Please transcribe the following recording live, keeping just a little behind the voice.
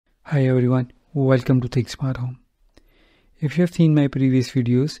Hi everyone, welcome to Think Smart Home. If you have seen my previous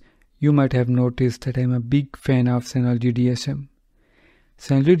videos, you might have noticed that I'm a big fan of Synology DSM.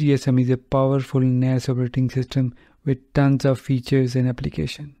 Synology DSM is a powerful NAS operating system with tons of features and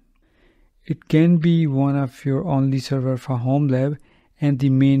applications. It can be one of your only server for home lab and the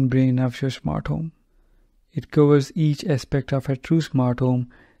main brain of your smart home. It covers each aspect of a true smart home,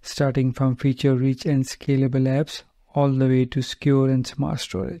 starting from feature-rich and scalable apps all the way to secure and smart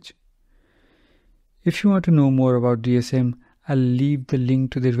storage. If you want to know more about DSM, I'll leave the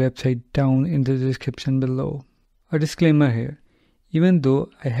link to their website down in the description below. A disclaimer here, even though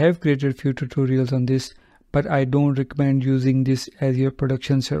I have created a few tutorials on this, but I don't recommend using this as your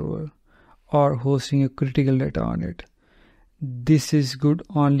production server or hosting a critical data on it. This is good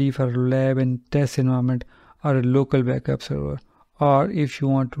only for a lab and test environment or a local backup server, or if you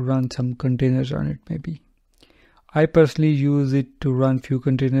want to run some containers on it maybe. I personally use it to run few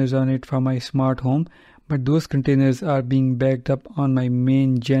containers on it for my smart home, but those containers are being backed up on my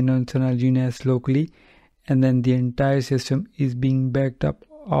main gen on Synology NAS locally, and then the entire system is being backed up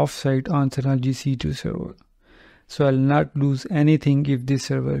offsite on Synology C2 server. So I'll not lose anything if this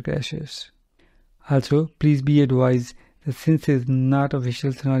server crashes. Also, please be advised that since it is not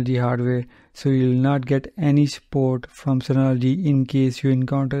official Synology hardware, so you will not get any support from Synology in case you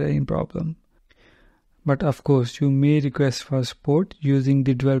encounter any problem. But of course, you may request for support using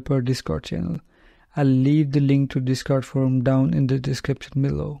the developer Discord channel. I'll leave the link to Discord forum down in the description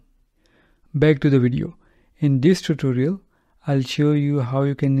below. Back to the video. In this tutorial, I'll show you how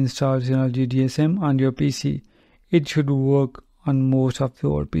you can install Synology DSM on your PC. It should work on most of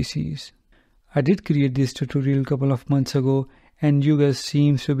your PCs. I did create this tutorial a couple of months ago and you guys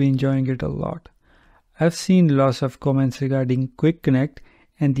seem to be enjoying it a lot. I've seen lots of comments regarding Quick Connect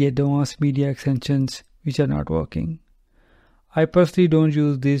and the advanced media extensions which are not working. I personally don't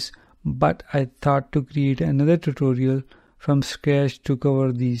use this, but I thought to create another tutorial from scratch to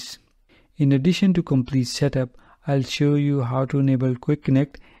cover these. In addition to complete setup, I'll show you how to enable Quick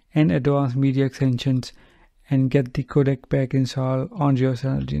Connect and advanced media extensions and get the codec pack installed on your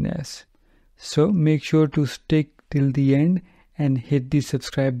Synology NAS. So make sure to stick till the end and hit the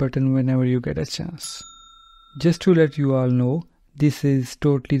subscribe button whenever you get a chance. Just to let you all know, this is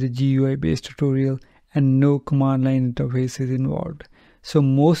totally the GUI based tutorial and no command line interface is involved. So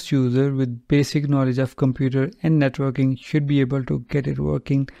most users with basic knowledge of computer and networking should be able to get it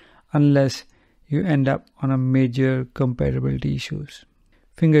working unless you end up on a major compatibility issues.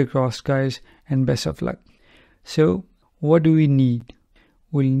 Finger crossed guys, and best of luck. So what do we need?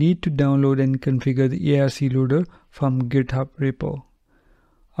 We'll need to download and configure the ARC loader from GitHub repo.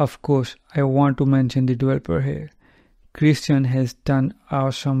 Of course, I want to mention the developer here. Christian has done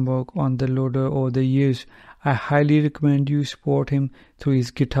awesome work on the loader over the years. I highly recommend you support him through his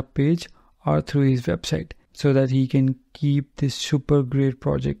GitHub page or through his website so that he can keep this super great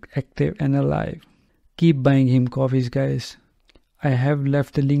project active and alive. Keep buying him coffees guys. I have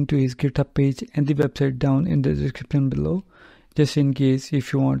left the link to his GitHub page and the website down in the description below, just in case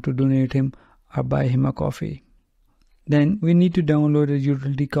if you want to donate him or buy him a coffee. Then we need to download a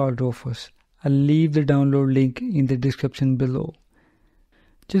utility called Rufus. I'll leave the download link in the description below.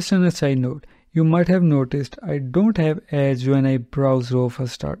 Just on a side note, you might have noticed I don't have ads when I browse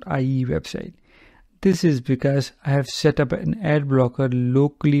rufus.ie website. This is because I have set up an ad blocker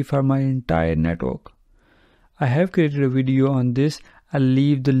locally for my entire network. I have created a video on this. I'll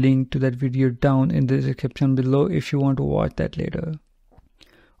leave the link to that video down in the description below if you want to watch that later.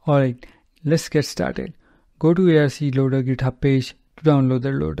 Alright, let's get started. Go to ARC loader GitHub page to download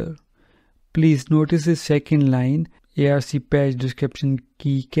the loader. Please notice the second line, ARC patch description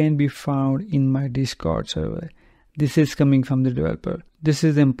key can be found in my Discord server. This is coming from the developer. This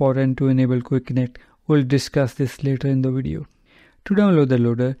is important to enable Quick Connect. We'll discuss this later in the video. To download the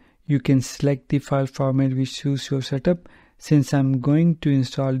loader, you can select the file format which suits your setup. Since I'm going to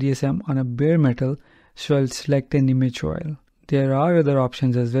install DSM on a bare metal, so I'll select an image file. There are other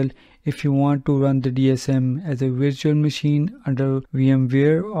options as well if you want to run the DSM as a virtual machine under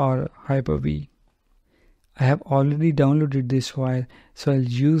VMware or Hyper-V. I have already downloaded this file, so I'll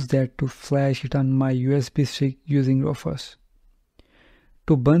use that to flash it on my USB stick using Rufus.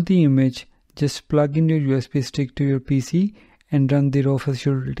 To burn the image, just plug in your USB stick to your PC and run the Rufus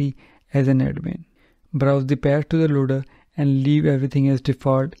utility as an admin. Browse the path to the loader and leave everything as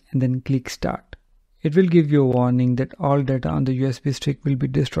default and then click start. It will give you a warning that all data on the USB stick will be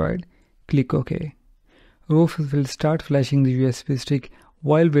destroyed. Click OK. Rufus will start flashing the USB stick.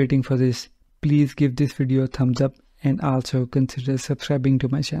 While waiting for this, please give this video a thumbs up and also consider subscribing to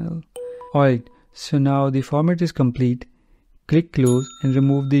my channel. Alright, so now the format is complete. Click close and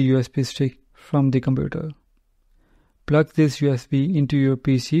remove the USB stick from the computer. Plug this USB into your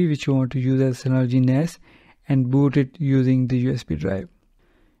PC which you want to use as Synology NAS and boot it using the USB drive.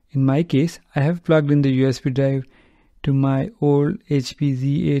 In my case, I have plugged in the USB drive to my old HP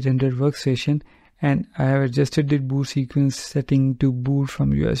Z800 workstation and I have adjusted the boot sequence setting to boot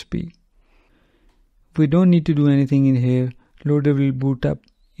from USB. We don't need to do anything in here. Loader will boot up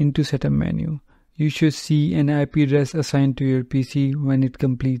into setup menu. You should see an IP address assigned to your PC when it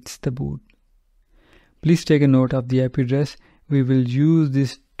completes the boot. Please take a note of the IP address. We will use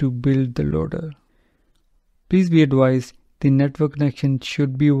this to build the loader. Please be advised, the network connection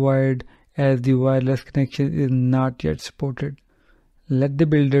should be wired as the wireless connection is not yet supported. Let the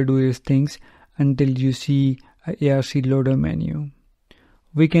builder do its things until you see a ARC loader menu.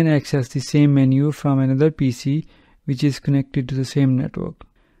 We can access the same menu from another PC which is connected to the same network.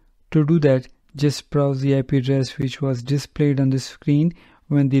 To do that, just browse the IP address which was displayed on the screen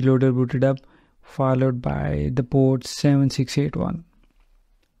when the loader booted up, followed by the port 7681.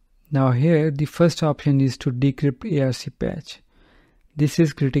 Now here the first option is to decrypt ARC patch. This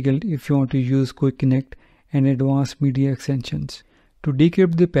is critical if you want to use Quick Connect and advanced media extensions. To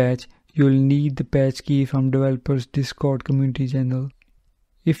decrypt the patch, you will need the patch key from developers Discord community channel.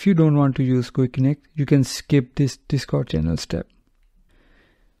 If you don't want to use Quick Connect, you can skip this Discord channel step.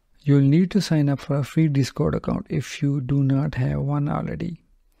 You will need to sign up for a free Discord account if you do not have one already.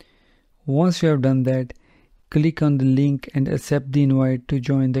 Once you have done that, click on the link and accept the invite to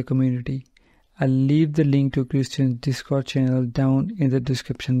join the community. I'll leave the link to Christian's Discord channel down in the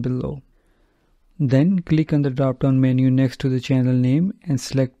description below. Then click on the drop-down menu next to the channel name and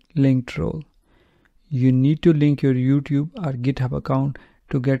select linked role. You need to link your YouTube or GitHub account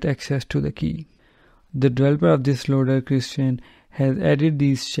to get access to the key. The developer of this loader, Christian, has added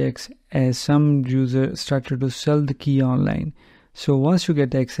these checks as some users started to sell the key online. So once you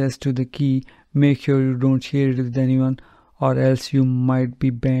get access to the key, make sure you don't share it with anyone or else you might be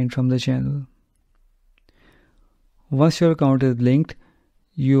banned from the channel. Once your account is linked,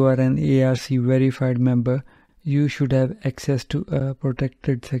 you are an ARC verified member. You should have access to a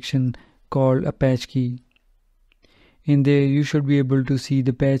protected section called a patch key. In there you should be able to see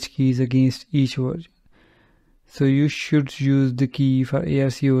the patch keys against each version. So you should use the key for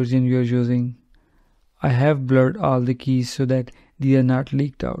ARC version you are using. I have blurred all the keys so that they are not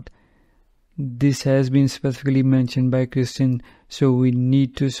leaked out. This has been specifically mentioned by Christian, so we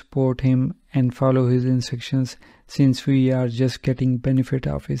need to support him and follow his instructions since we are just getting benefit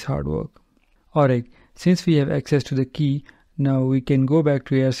of his hard work. Alright, since we have access to the key, now we can go back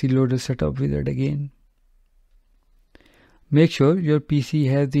to ARC loader setup wizard again. Make sure your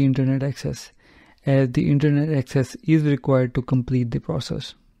PC has the internet access, as the internet access is required to complete the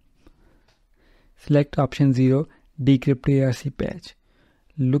process. Select option 0, decrypt ARC patch.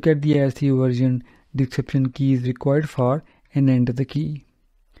 Look at the ARC version description key is required for and enter the key.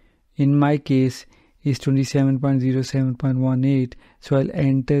 In my case is 27.07.18, so I'll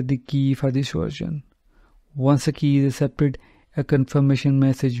enter the key for this version. Once the key is accepted, a confirmation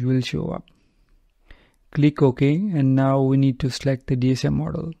message will show up. Click OK, and now we need to select the DSM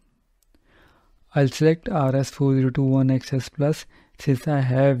model. I'll select RS4021XS Plus since I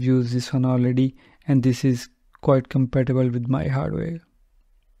have used this one already and this is quite compatible with my hardware.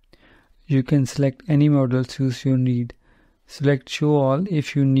 You can select any model suits your need. Select Show All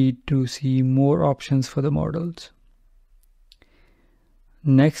if you need to see more options for the models.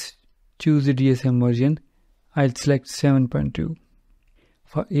 Next, choose the DSM version. I'll select 7.2.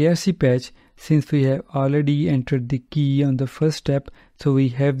 For ARC patch, since we have already entered the key on the first step, so we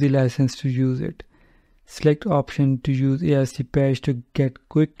have the license to use it. Select option to use ARC patch to get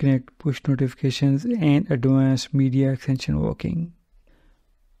Quick Connect push notifications and advanced media extension working.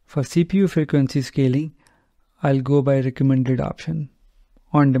 For CPU frequency scaling, I'll go by recommended option,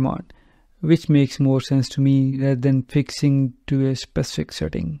 on demand, which makes more sense to me rather than fixing to a specific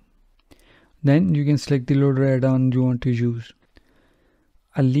setting. Then you can select the loader add-on you want to use.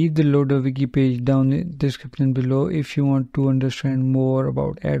 I'll leave the loader wiki page down in the description below if you want to understand more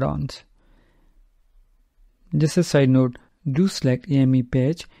about add-ons. Just a side note, do select AME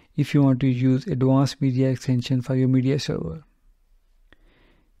patch if you want to use advanced media extension for your media server.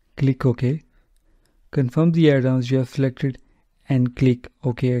 Click OK. Confirm the add-ons you have selected and click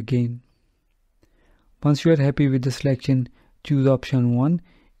OK again. Once you are happy with the selection, choose option 1.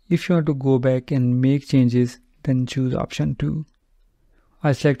 If you want to go back and make changes, then choose option 2.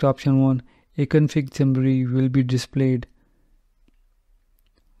 I select option 1. A config summary will be displayed.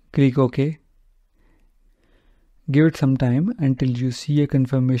 Click OK. Give it some time until you see a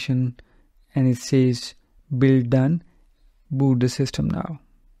confirmation and it says build done. boot the system now.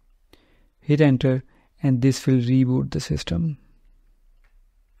 Hit enter and this will reboot the system.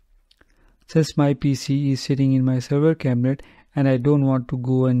 Since my PC is sitting in my server cabinet and I don't want to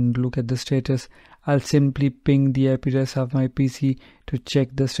go and look at the status, I'll simply ping the IP address of my PC to check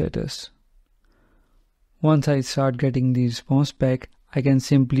the status. Once I start getting the response back, I can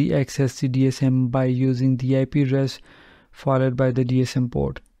simply access the DSM by using the IP address followed by the DSM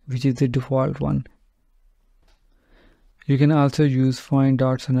port, which is the default one. You can also use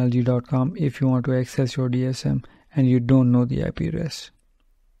find.synology.com if you want to access your DSM and you don't know the IP address.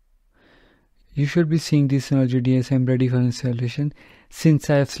 You should be seeing the Synology DSM ready for installation since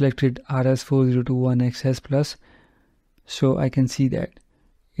I have selected RS4021XS Plus, so I can see that.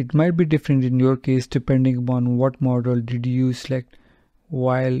 It might be different in your case depending upon what model did you select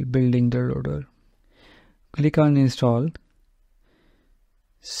while building the loader. Click on install.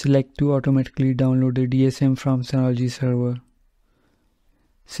 Select to automatically download the DSM from Synology server.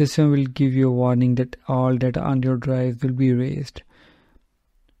 System will give you a warning that all data on your drive will be erased.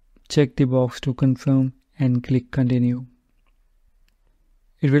 Check the box to confirm and click continue.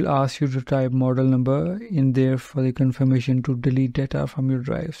 It will ask you to type model number in there for the confirmation to delete data from your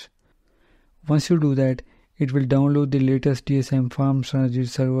drives. Once you do that, it will download the latest DSM from Synology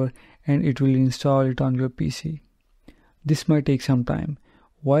server and it will install it on your PC. This might take some time.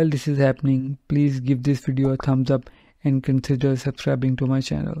 While this is happening, please give this video a thumbs up and consider subscribing to my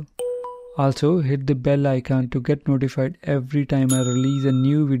channel. Also, hit the bell icon to get notified every time I release a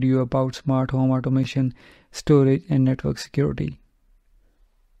new video about smart home automation, storage and network security.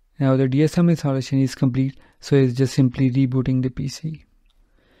 Now the DSM installation is complete, so it's just simply rebooting the PC.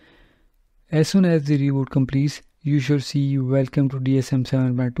 As soon as the reboot completes, you should see Welcome to DSM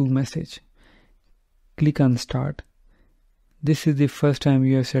 7.2 message. Click on Start. This is the first time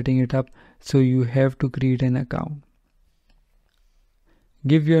you are setting it up, so you have to create an account.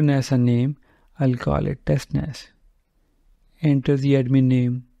 Give your NAS a name. I'll call it Test NAS. Enter the admin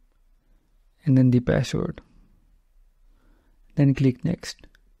name and then the password. Then click Next.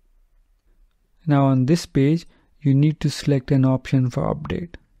 Now on this page, you need to select an option for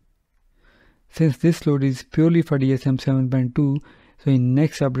update. Since this load is purely for DSM 7.2, so in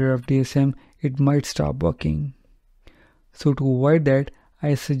next update of DSM, it might stop working. So to avoid that,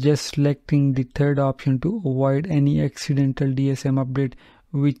 I suggest selecting the third option to avoid any accidental DSM update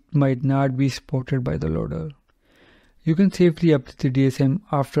which might not be supported by the loader. You can safely update the DSM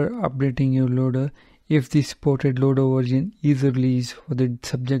after updating your loader if the supported loader version is released for the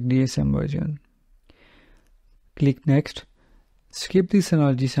subject DSM version. Click Next. Skip the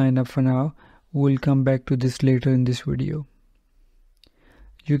Synology sign up for now. We'll come back to this later in this video.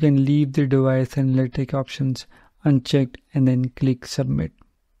 You can leave the device and electric options unchecked and then click Submit.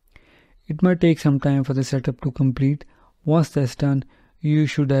 It might take some time for the setup to complete. Once that's done, you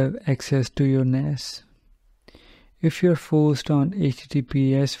should have access to your NAS. If you're forced on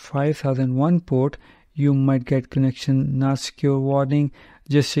HTTPS 5001 port, you might get connection not secure warning.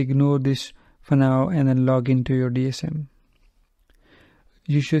 Just ignore this for now and then log into your DSM.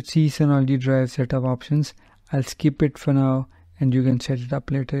 You should see Synology drive setup options. I'll skip it for now and you can set it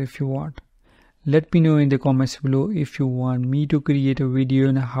up later if you want. Let me know in the comments below if you want me to create a video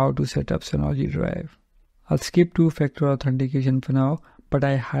on how to set up Synology drive. I'll skip two-factor authentication for now, but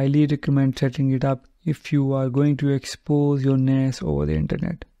I highly recommend setting it up if you are going to expose your NAS over the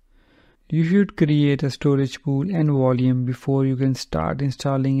internet. You should create a storage pool and volume before you can start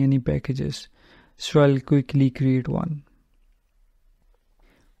installing any packages, so I'll quickly create one.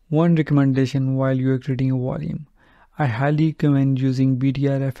 One recommendation while you are creating a volume. I highly recommend using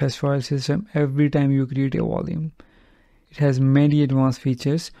BTRFS file system every time you create a volume. It has many advanced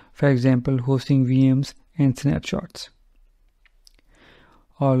features, for example hosting VMs and snapshots.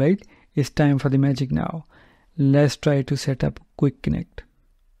 Alright, it's time for the magic now. Let's try to set up Quick Connect.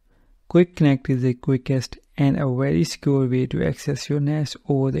 Quick Connect is the quickest and a very secure way to access your NAS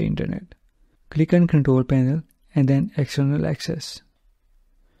over the internet. Click on Control Panel and then External Access.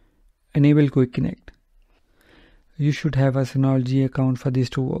 Enable Quick Connect. You should have a Synology account for this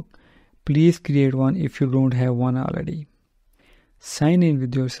to work. Please create one if you don't have one already. Sign in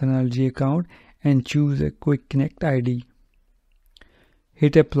with your Synology account and choose a Quick Connect ID.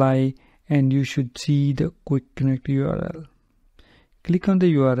 Hit Apply and you should see the Quick Connect URL. Click on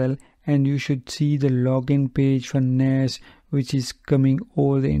the URL and you should see the login page for NAS which is coming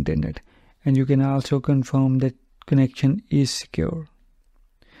over the internet, and you can also confirm that connection is secure.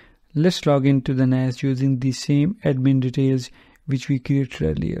 Let's log into the NAS using the same admin details which we created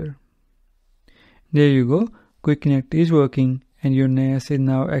earlier. There you go, Quick Connect is working and your NAS is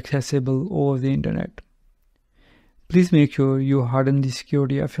now accessible over the internet. Please make sure you harden the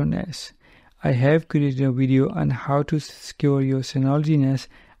security of your NAS. I have created a video on how to secure your Synology NAS.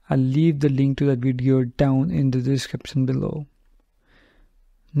 I'll leave the link to that video down in the description below.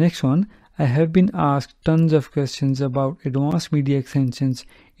 Next one, I have been asked tons of questions about advanced media extensions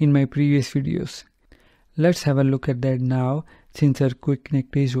in my previous videos. Let's have a look at that now since our quick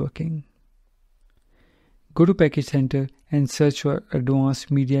connect is working. Go to Package Center and search for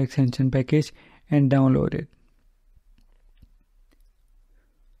Advanced Media Extension package and download it.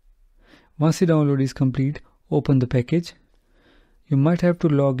 Once the download is complete, open the package. You might have to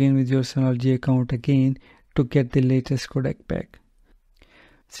log in with your Synology account again to get the latest codec pack.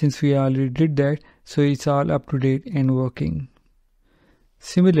 Since we already did that, so it's all up to date and working.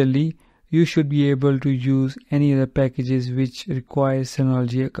 Similarly, you should be able to use any other packages which require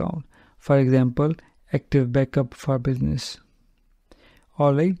Synology account. For example, Active Backup for Business.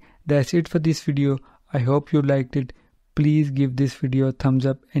 Alright, that's it for this video. I hope you liked it. Please give this video a thumbs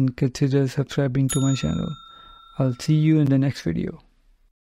up and consider subscribing to my channel. I'll see you in the next video.